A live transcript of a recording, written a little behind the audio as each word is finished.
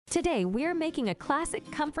Today we're making a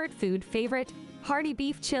classic comfort food favorite, hearty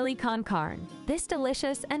beef chili con carne. This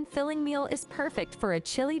delicious and filling meal is perfect for a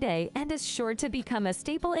chilly day and is sure to become a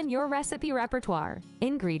staple in your recipe repertoire.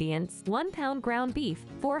 Ingredients: 1 pound ground beef,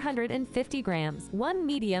 450 grams, 1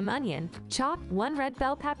 medium onion, chopped, 1 red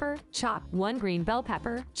bell pepper, chopped, 1 green bell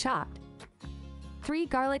pepper, chopped, 3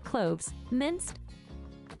 garlic cloves, minced,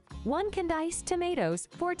 1 condensed tomatoes,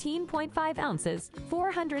 14.5 ounces,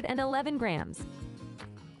 411 grams,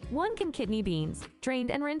 1 can kidney beans,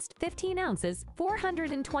 drained and rinsed, 15 ounces,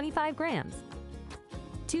 425 grams,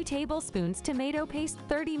 2 tablespoons tomato paste,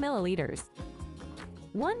 30 milliliters,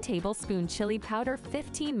 1 tablespoon chili powder,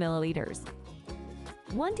 15 milliliters,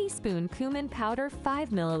 1 teaspoon cumin powder, 5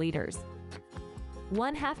 milliliters,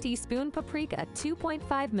 1/2 teaspoon paprika,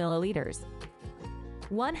 2.5 milliliters,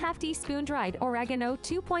 1/2 teaspoon dried oregano,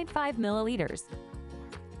 2.5 milliliters,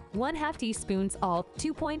 1/2 teaspoon salt,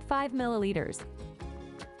 2.5 milliliters,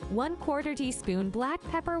 1/4 teaspoon black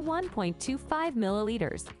pepper, 1.25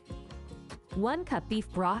 milliliters, 1 cup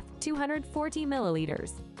beef broth, 240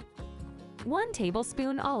 milliliters, 1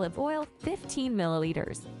 tablespoon olive oil, 15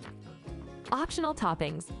 milliliters. Optional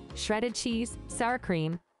toppings: shredded cheese, sour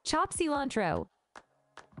cream, chopped cilantro.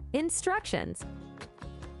 Instructions: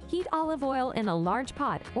 heat olive oil in a large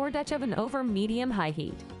pot or Dutch oven over medium-high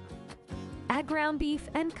heat. Add ground beef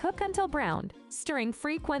and cook until browned, stirring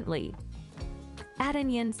frequently. Add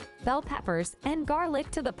onions, bell peppers, and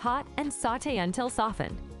garlic to the pot and sauté until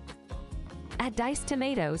softened. Add diced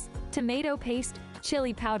tomatoes, tomato paste,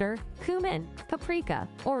 chili powder, cumin, paprika,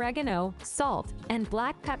 oregano, salt, and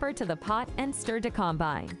black pepper to the pot and stir to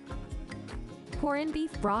combine. Pour in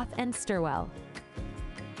beef broth and stir well.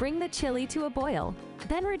 Bring the chili to a boil,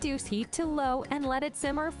 then reduce heat to low and let it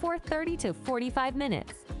simmer for 30 to 45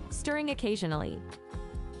 minutes, stirring occasionally.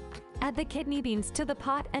 Add the kidney beans to the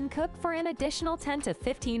pot and cook for an additional 10 to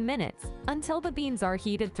 15 minutes until the beans are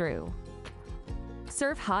heated through.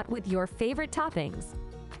 Serve hot with your favorite toppings.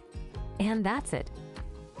 And that's it.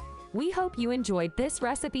 We hope you enjoyed this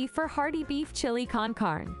recipe for hearty beef chili con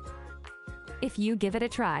carne. If you give it a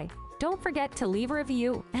try, don't forget to leave a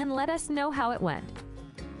review and let us know how it went.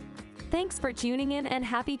 Thanks for tuning in and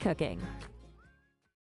happy cooking!